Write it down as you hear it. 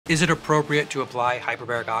Is it appropriate to apply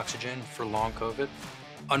hyperbaric oxygen for long COVID?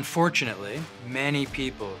 Unfortunately, many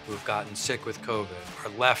people who've gotten sick with COVID are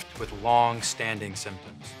left with long-standing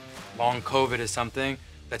symptoms. Long COVID is something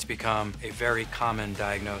that's become a very common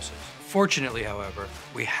diagnosis. Fortunately, however,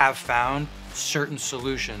 we have found certain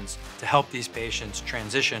solutions to help these patients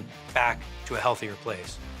transition back to a healthier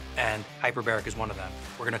place, and hyperbaric is one of them.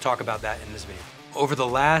 We're going to talk about that in this video. Over the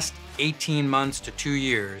last 18 months to 2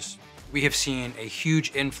 years, we have seen a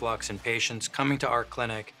huge influx in patients coming to our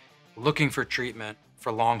clinic looking for treatment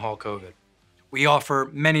for long-haul COVID. We offer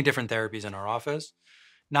many different therapies in our office,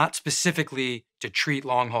 not specifically to treat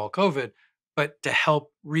long-haul COVID, but to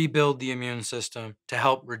help rebuild the immune system, to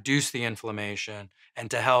help reduce the inflammation,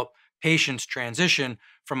 and to help patients transition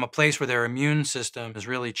from a place where their immune system is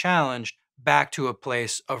really challenged back to a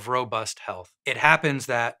place of robust health. It happens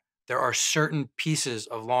that there are certain pieces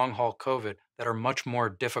of long-haul COVID that are much more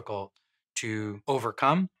difficult to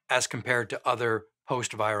overcome as compared to other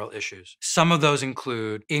post-viral issues. Some of those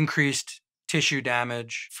include increased tissue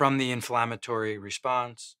damage from the inflammatory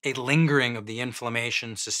response, a lingering of the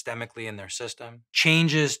inflammation systemically in their system,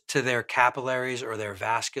 changes to their capillaries or their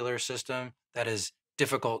vascular system that is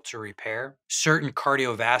difficult to repair, certain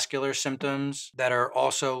cardiovascular symptoms that are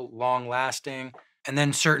also long-lasting, and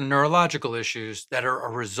then certain neurological issues that are a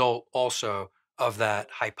result also of that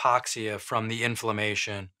hypoxia from the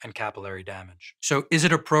inflammation and capillary damage. So is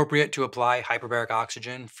it appropriate to apply hyperbaric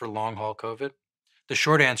oxygen for long-haul COVID? The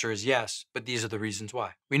short answer is yes, but these are the reasons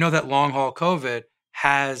why. We know that long-haul COVID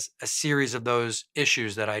has a series of those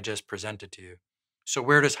issues that I just presented to you. So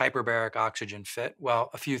where does hyperbaric oxygen fit? Well,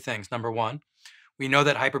 a few things. Number one, we know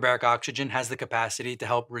that hyperbaric oxygen has the capacity to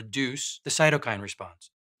help reduce the cytokine response.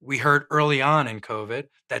 We heard early on in COVID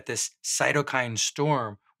that this cytokine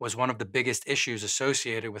storm was one of the biggest issues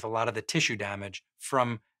associated with a lot of the tissue damage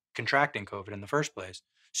from contracting COVID in the first place.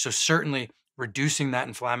 So certainly reducing that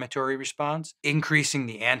inflammatory response, increasing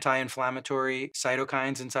the anti-inflammatory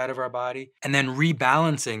cytokines inside of our body, and then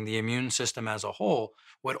rebalancing the immune system as a whole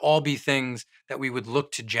would all be things that we would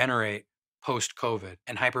look to generate post-COVID,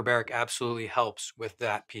 and hyperbaric absolutely helps with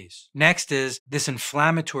that piece. Next is this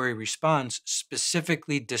inflammatory response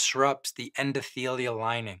specifically disrupts the endothelial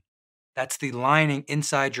lining. That's the lining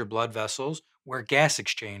inside your blood vessels where gas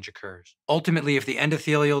exchange occurs. Ultimately, if the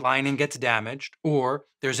endothelial lining gets damaged or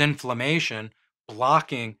there's inflammation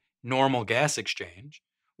blocking normal gas exchange,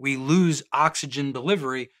 we lose oxygen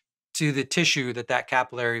delivery to the tissue that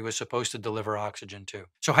capillary was supposed to deliver oxygen to.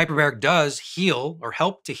 So hyperbaric does heal or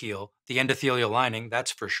help to heal the endothelial lining,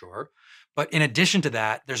 that's for sure. But in addition to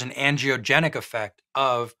that, there's an angiogenic effect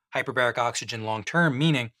of hyperbaric oxygen long-term,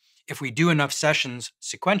 meaning if we do enough sessions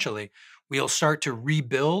sequentially, we'll start to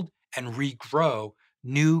rebuild and regrow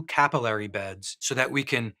new capillary beds so that we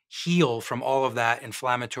can heal from all of that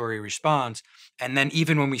inflammatory response. And then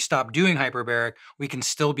even when we stop doing hyperbaric, we can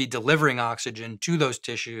still be delivering oxygen to those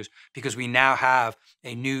tissues because we now have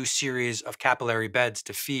a new series of capillary beds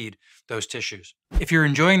to feed those tissues. If you're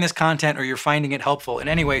enjoying this content or you're finding it helpful in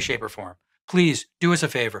any way, shape, or form, please do us a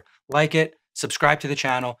favor, like it, subscribe to the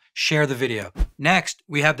channel, share the video. Next,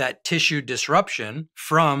 we have that tissue disruption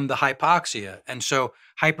from the hypoxia. And so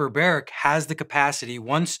hyperbaric has the capacity,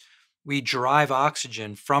 once we drive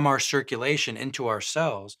oxygen from our circulation into our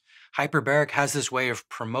cells, hyperbaric has this way of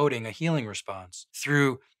promoting a healing response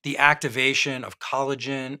through the activation of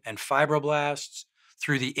collagen and fibroblasts,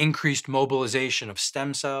 through the increased mobilization of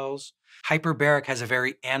stem cells. Hyperbaric has a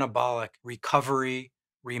very anabolic recovery,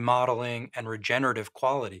 remodeling, and regenerative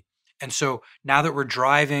quality. And so now that we're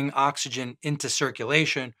driving oxygen into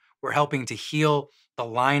circulation, we're helping to heal the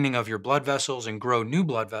lining of your blood vessels and grow new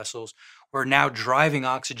blood vessels. We're now driving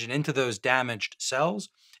oxygen into those damaged cells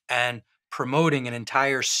and promoting an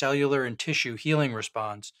entire cellular and tissue healing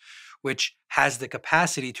response, which has the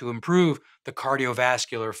capacity to improve the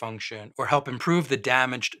cardiovascular function or help improve the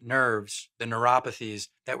damaged nerves, the neuropathies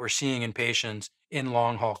that we're seeing in patients in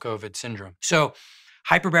long-haul COVID syndrome. So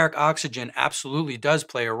hyperbaric oxygen absolutely does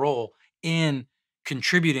play a role in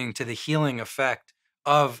contributing to the healing effect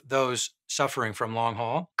of those suffering from long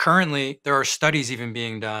haul. Currently, there are studies even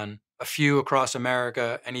being done, a few across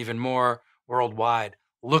America and even more worldwide,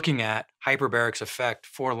 looking at hyperbaric's effect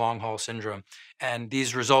for long haul syndrome. And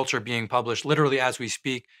these results are being published literally as we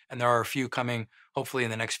speak, and there are a few coming hopefully in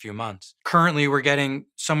the next few months. Currently, we're getting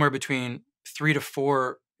somewhere between 3 to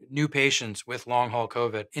 4 new patients with long-haul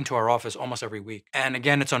COVID into our office almost every week. And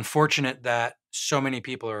again, it's unfortunate that so many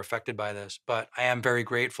people are affected by this, but I am very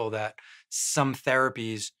grateful that some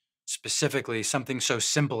therapies, specifically something so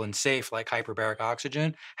simple and safe like hyperbaric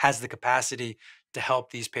oxygen, has the capacity to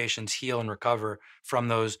help these patients heal and recover from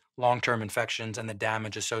those long-term infections and the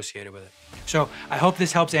damage associated with it. So I hope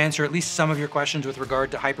this helps answer at least some of your questions with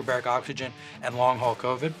regard to hyperbaric oxygen and long-haul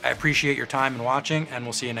COVID. I appreciate your time and watching, and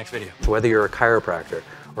we'll see you next video. So whether you're a chiropractor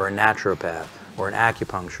or a naturopath or an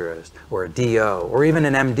acupuncturist or a DO or even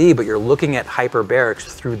an MD, but you're looking at hyperbarics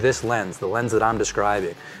through this lens, the lens that I'm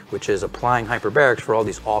describing, which is applying hyperbarics for all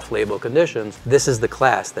these off-label conditions, this is the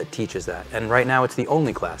class that teaches that. And right now it's the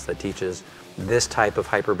only class that teaches this type of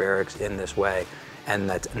hyperbarics in this way, and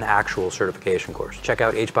that's an actual certification course. Check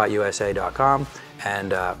out hbotusa.com,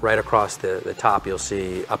 and right across the top you'll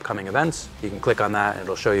see upcoming events. You can click on that and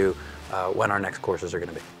it'll show you when our next courses are going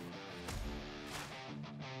to be.